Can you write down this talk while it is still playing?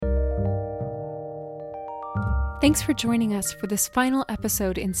Thanks for joining us for this final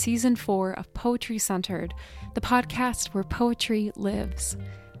episode in Season 4 of Poetry Centered, the podcast where poetry lives.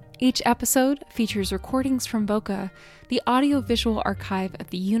 Each episode features recordings from VOCA, the audiovisual archive of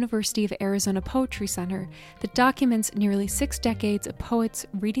the University of Arizona Poetry Center that documents nearly 6 decades of poets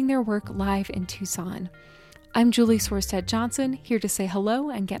reading their work live in Tucson. I'm Julie Swarstead Johnson, here to say hello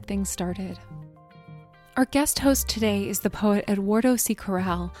and get things started. Our guest host today is the poet Eduardo C.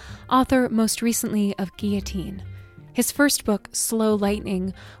 Corral, author most recently of Guillotine. His first book, Slow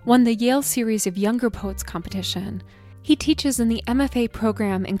Lightning, won the Yale Series of Younger Poets competition. He teaches in the MFA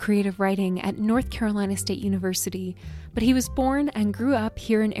program in creative writing at North Carolina State University, but he was born and grew up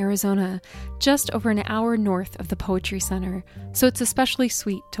here in Arizona, just over an hour north of the Poetry Center, so it's especially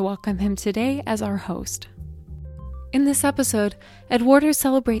sweet to welcome him today as our host. In this episode, Eduardo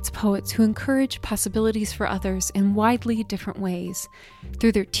celebrates poets who encourage possibilities for others in widely different ways,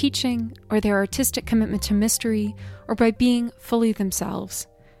 through their teaching or their artistic commitment to mystery, or by being fully themselves.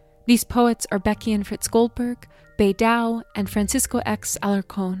 These poets are Becky and Fritz Goldberg, Bei Dao, and Francisco X.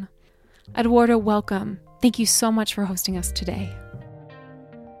 Alarcón. Eduardo, welcome. Thank you so much for hosting us today.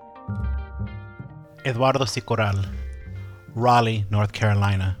 Eduardo C. Corral, Raleigh, North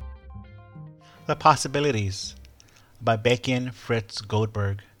Carolina. The Possibilities, by Becky and Fritz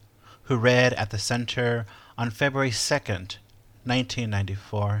Goldberg, who read at the Center on February 2nd,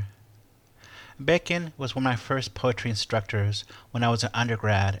 1994. Becky was one of my first poetry instructors when I was an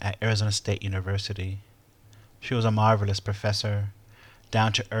undergrad at Arizona State University. She was a marvelous professor,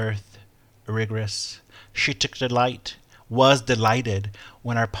 down to earth, rigorous. She was delighted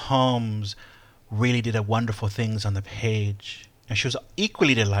when our poems really did wonderful things on the page. And she was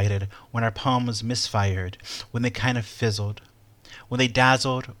equally delighted when our poems misfired, when they kind of fizzled. When they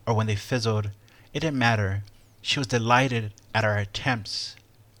dazzled or when they fizzled, it didn't matter. She was delighted at our attempts,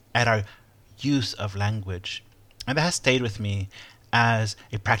 at our use of language. And that has stayed with me as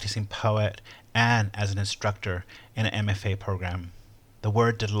a practicing poet and as an instructor in an MFA program. The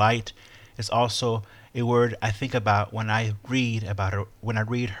word delight is also a word I think about when I read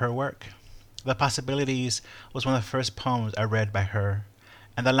her work. The Possibilities was one of the first poems I read by her,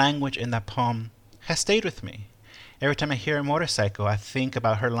 and the language in that poem has stayed with me. Every time I hear a motorcycle, I think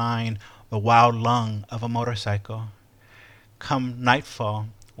about her line, the wild lung of a motorcycle. Come nightfall,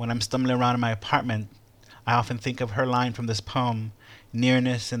 when I'm stumbling around in my apartment, I often think of her line from this poem,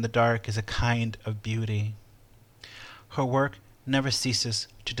 nearness in the dark is a kind of beauty. Her work never ceases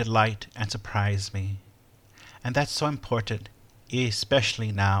to delight and surprise me, and that's so important,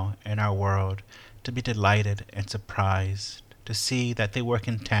 especially now in our world, to be delighted and surprised, to see that they work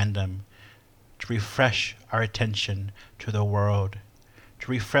in tandem, to refresh our attention to the world,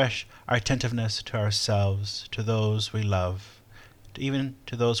 to refresh our attentiveness to ourselves, to those we love, even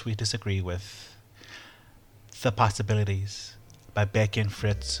to those we disagree with. The Possibilities, by Becky and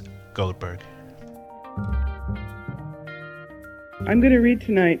Fritz Goldberg. I'm going to read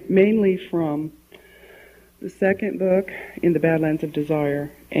tonight mainly from the second book in the Badlands of Desire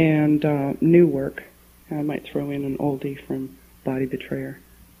and new work. I might throw in an oldie from Body Betrayer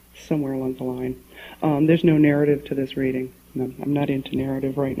somewhere along the line. There's no narrative to this reading. I'm not into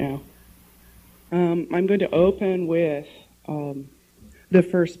narrative right now. I'm going to open with the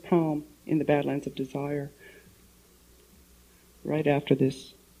first poem in the Badlands of Desire, right after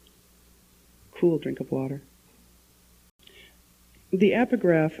this cool drink of water. The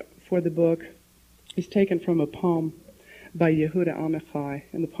epigraph for the book is taken from a poem by Yehuda Amichai,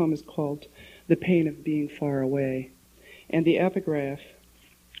 and the poem is called The Pain of Being Far Away. And the epigraph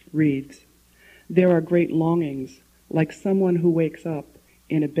reads, "There are great longings, like someone who wakes up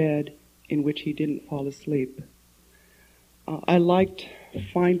in a bed in which he didn't fall asleep." I liked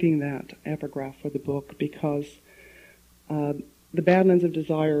finding that epigraph for the book because the Badlands of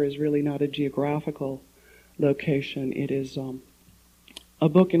Desire is really not a geographical location. It is a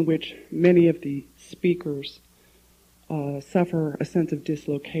book in which many of the speakers suffer a sense of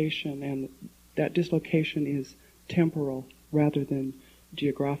dislocation, and that dislocation is temporal rather than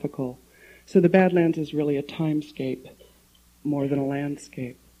geographical. So the Badlands is really a timescape more than a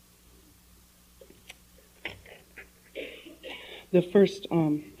landscape. The first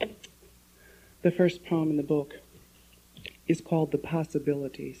poem in the book is called The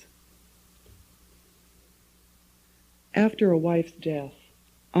Possibilities. After a wife's death,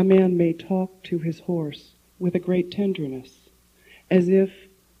 a man may talk to his horse with a great tenderness, as if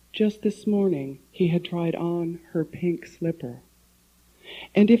just this morning he had tried on her pink slipper.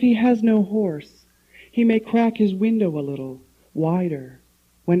 And if he has no horse, he may crack his window a little wider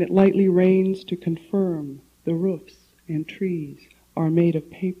when it lightly rains to confirm the roofs and trees are made of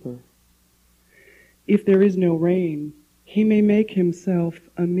paper. If there is no rain, he may make himself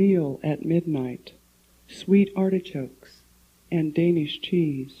a meal at midnight, sweet artichokes and Danish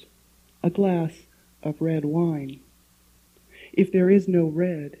cheese, a glass of red wine. If there is no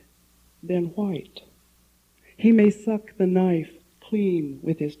red, then white. He may suck the knife clean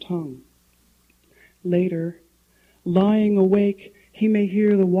with his tongue. Later, lying awake, he may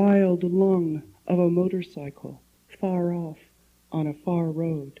hear the wild lung of a motorcycle far off on a far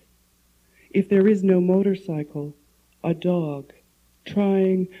road. If there is no motorcycle, a dog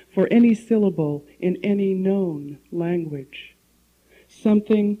trying for any syllable in any known language.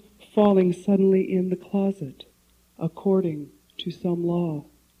 Something falling suddenly in the closet, according to some law.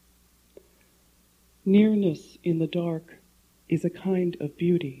 Nearness in the dark is a kind of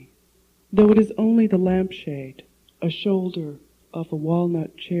beauty, though it is only the lampshade, a shoulder of a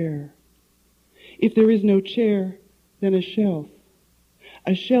walnut chair. If there is no chair, then a shelf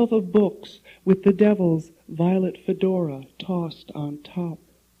of books with the devil's violet fedora tossed on top.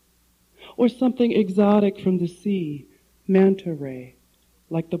 Or something exotic from the sea, manta ray,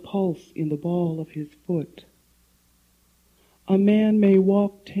 like the pulse in the ball of his foot. A man may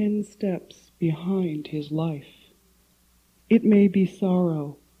walk 10 steps behind his life. It may be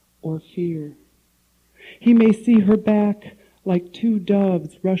sorrow or fear. He may see her back like 2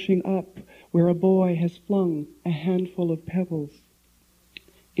 doves rushing up where a boy has flung a handful of pebbles.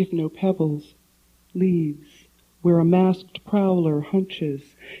 If no pebbles, leaves where a masked prowler hunches,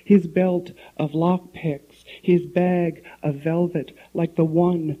 his belt of lockpicks, his bag of velvet like the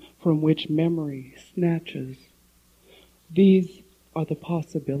one from which memory snatches. These are the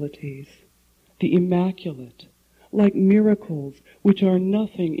possibilities, the immaculate, like miracles which are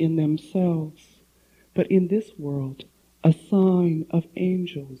nothing in themselves, but in this world a sign of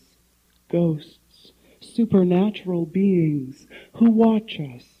angels, ghosts, supernatural beings who watch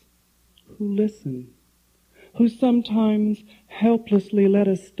us, who listen, who sometimes helplessly let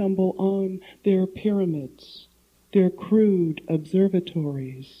us stumble on their pyramids, their crude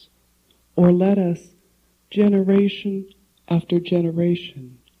observatories, or let us, generation after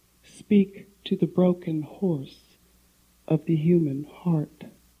generation, speak to the broken horse of the human heart.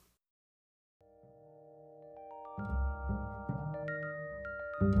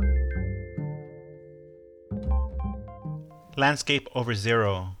 Landscape Over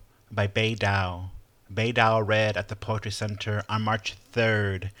Zero by Bei Dao. Bei Dao read at the Poetry Center on March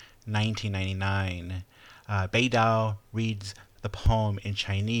 3rd, 1999. Bei Dao reads the poem in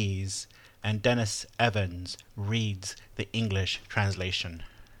Chinese, and Dennis Evans reads the English translation.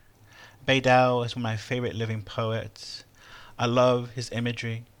 Bei Dao is one of my favorite living poets. I love his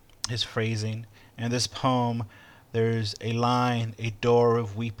imagery, his phrasing. In this poem, there's a line, "A door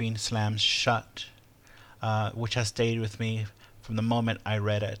of weeping slams shut," which has stayed with me from the moment I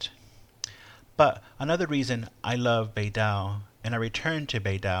read it. But another reason I love Bei Dao, and I return to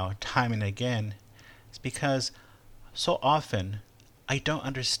Bei Dao time and again, is because so often I don't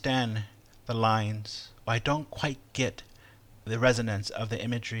understand the lines, or I don't quite get the resonance of the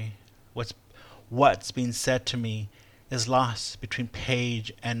imagery. What's being said to me is lost between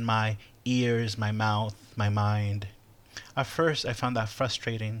page and my ears, my mouth, my mind. At first I found that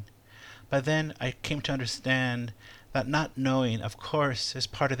frustrating, but then I came to understand that not knowing, of course, is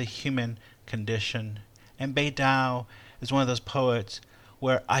part of the human condition. And Bei Dao is one of those poets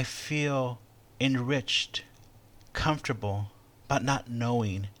where I feel enriched, comfortable, but not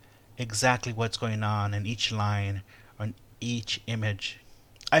knowing exactly what's going on in each line or in each image.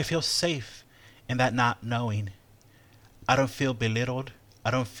 I feel safe in that not knowing. I don't feel belittled.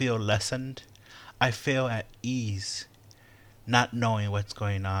 I don't feel lessened. I feel at ease, not knowing what's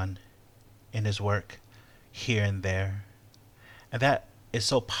going on in his work here and there. And that is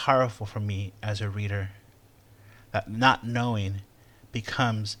so powerful for me as a reader, that not knowing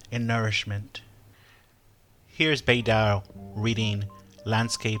becomes a nourishment. Here's Bei Dao reading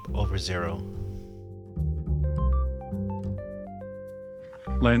Landscape Over Zero.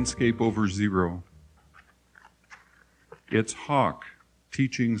 Landscape Over Zero. It's hawk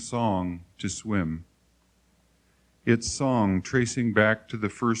teaching song to swim. It's song tracing back to the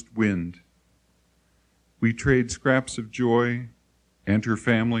first wind. We trade scraps of joy, enter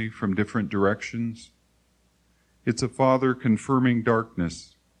family from different directions. It's a father confirming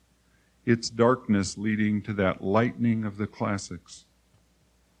darkness. It's darkness leading to that lightning of the classics.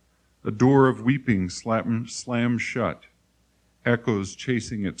 A door of weeping slams shut, echoes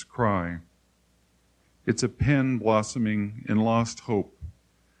chasing its cry. It's a pen blossoming in lost hope.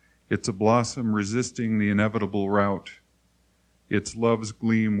 It's a blossom resisting the inevitable rout. It's love's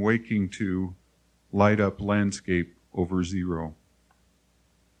gleam waking to light up landscape over zero.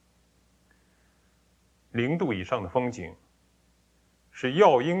 0度以上的风景，是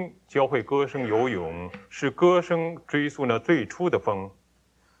药鹰教会歌声游泳，是歌声追溯那最初的风。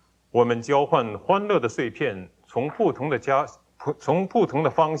我们交换欢乐的碎片，从不同的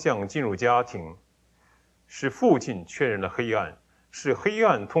方向进入家庭。是父亲确认了黑暗，是黑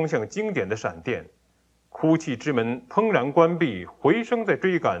暗通向经典的闪电。哭泣之门怦然关闭，回声在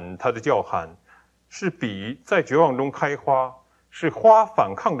追赶他的叫喊。是笔在绝望中开花，是花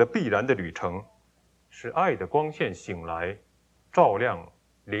反抗的必然的旅程。是爱的光线醒来，照亮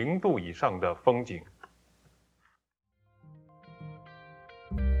0度以上的风景。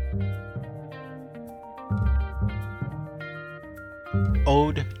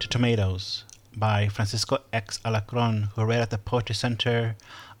Ode to Tomatoes by Francisco X. Alacron, who read at the Poetry Center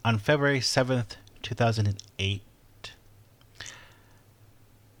on February 7th, 2008.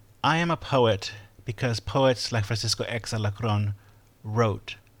 I am a poet because poets like Francisco X. Alacron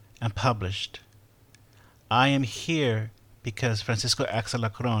wrote and published. I am here because Francisco X.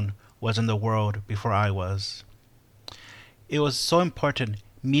 Alacron was in the world before I was. It was so important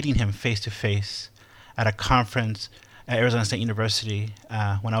meeting him face to face at a conference at Arizona State University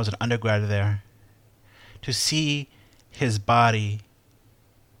when I was an undergrad there, to see his body,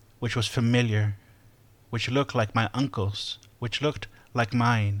 which was familiar, which looked like my uncle's, which looked like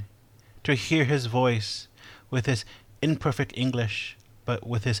mine, to hear his voice with his imperfect English, but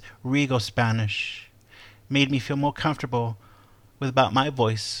with his regal Spanish, made me feel more comfortable about my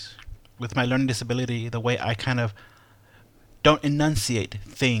voice, with my learning disability, the way I kind of don't enunciate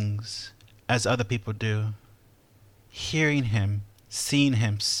things as other people do. Hearing him, seeing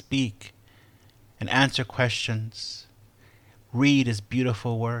him speak and answer questions, read his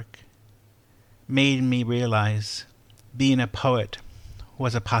beautiful work, made me realize being a poet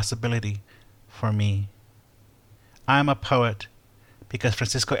was a possibility for me. I'm a poet because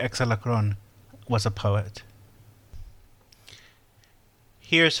Francisco X. Alacron was a poet.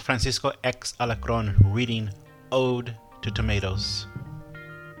 Here's Francisco X. Alacron reading Ode to Tomatoes.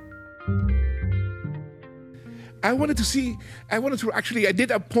 I did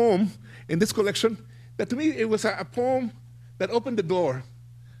a poem in this collection that to me it was a poem that opened the door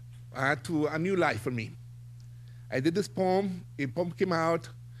to a new life for me. I did this poem, a poem came out,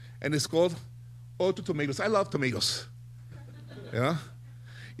 and it's called Ode to Tomatoes. I love tomatoes. Yeah?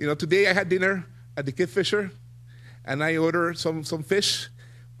 You know, today I had dinner at the Kid Fisher, and I ordered some fish,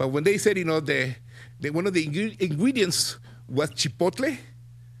 but when they said, you know, one of the ingredients was chipotle,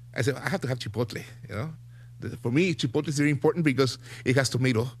 I said, I have to have chipotle, you know. For me, chipotle is very important because it has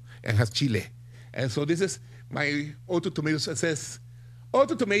tomato and has chile. And so this is my Ode to Tomatoes. It says, Ode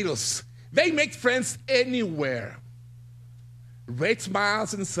to Tomatoes, they make friends anywhere. Red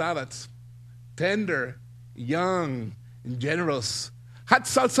smiles and salads, tender, young, and generous. Hot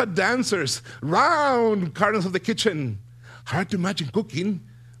salsa dancers, round corners of the kitchen. Hard to imagine cooking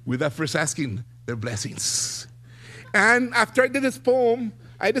without first asking their blessings. And after I did this poem,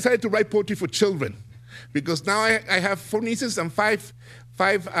 I decided to write poetry for children. Because now I have 4 nieces and five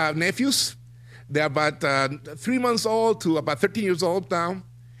nephews. They're about 3 months old to about 13 years old now.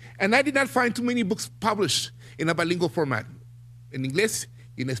 And I did not find too many books published in a bilingual format, in English,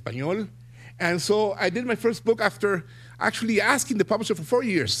 in Espanol. And so I did my first book after actually asking the publisher for 4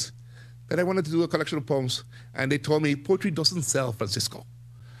 years that I wanted to do a collection of poems. And they told me, poetry doesn't sell, Francisco.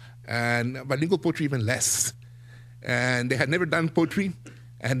 And bilingual poetry even less. And they had never done poetry,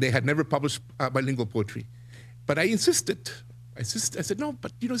 and they had never published bilingual poetry. But I insisted. I said, no,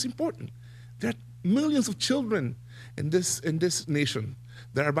 but you know, it's important. There are millions of children in this nation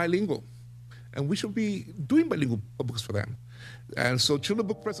that are bilingual, and we should be doing bilingual books for them. And so Children's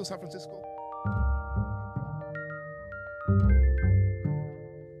Book Press of San Francisco.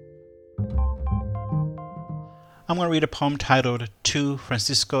 I'm going to read a poem titled To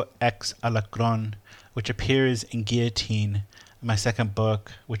Francisco X. Alacron, which appears in Guillotine, my second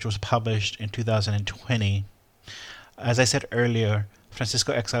book, which was published in 2020. As I said earlier,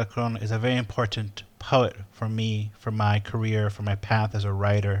 Francisco X. Alacron is a very important poet for me, for my career, for my path as a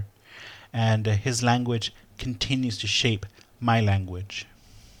writer. And his language continues to shape my language.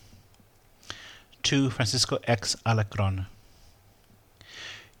 To Francisco X. Alacron.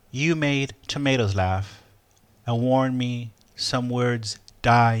 You made tomatoes laugh and warned me some words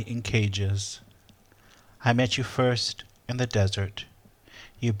die in cages. I met you first in the desert.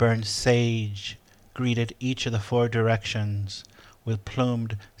 You burned sage, greeted each of the 4 directions with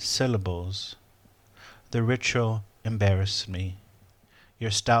plumed syllables. The ritual embarrassed me.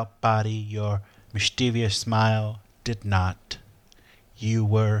 Your stout body, your mischievous smile did not. You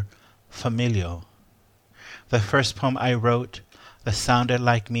were familial. The first poem I wrote that sounded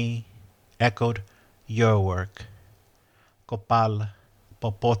like me echoed your work. Copal,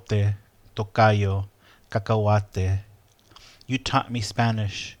 popote, tocayo, cacahuate. You taught me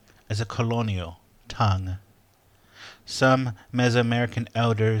Spanish as a colonial tongue. Some Mesoamerican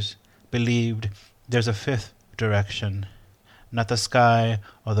elders believed there's a fifth direction, not the sky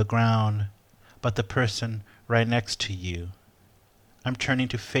or the ground, but the person right next to you. I'm turning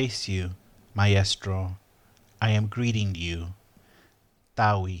to face you, maestro. I am greeting you.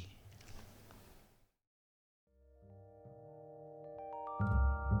 Tawi.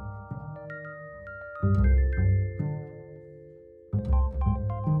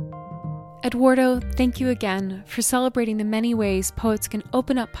 Eduardo, thank you again for celebrating the many ways poets can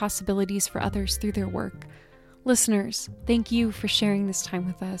open up possibilities for others through their work. Listeners, thank you for sharing this time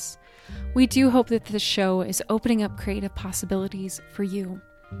with us. We do hope that this show is opening up creative possibilities for you.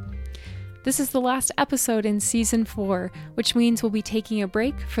 This is the last episode in Season 4, which means we'll be taking a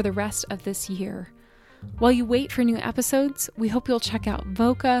break for the rest of this year. While you wait for new episodes, we hope you'll check out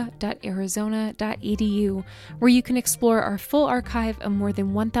voca.arizona.edu, where you can explore our full archive of more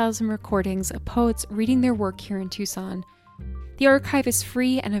than 1,000 recordings of poets reading their work here in Tucson. The archive is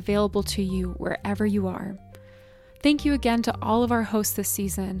free and available to you wherever you are. Thank you again to all of our hosts this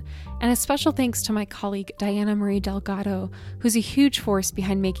season, and a special thanks to my colleague Diana Marie Delgado, who's a huge force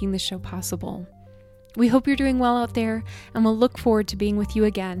behind making this show possible. We hope you're doing well out there, and we'll look forward to being with you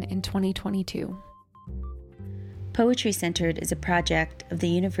again in 2022. Poetry Centered is a project of the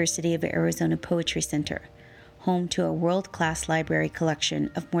University of Arizona Poetry Center, home to a world-class library collection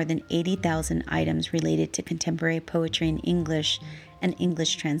of more than 80,000 items related to contemporary poetry in English and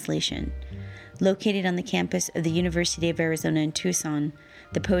English translation. Located on the campus of the University of Arizona in Tucson,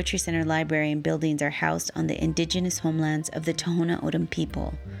 the Poetry Center library and buildings are housed on the indigenous homelands of the Tohono O'odham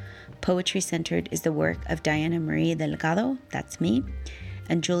people. Poetry Centered is the work of Diana Marie Delgado, that's me,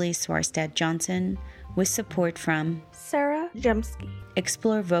 and Julie Swarstad Johnson, with support from Sarah Jemsky.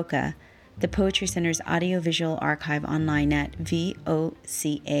 Explore VOCA, the Poetry Center's audiovisual archive online at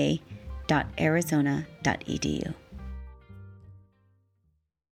voca.arizona.edu.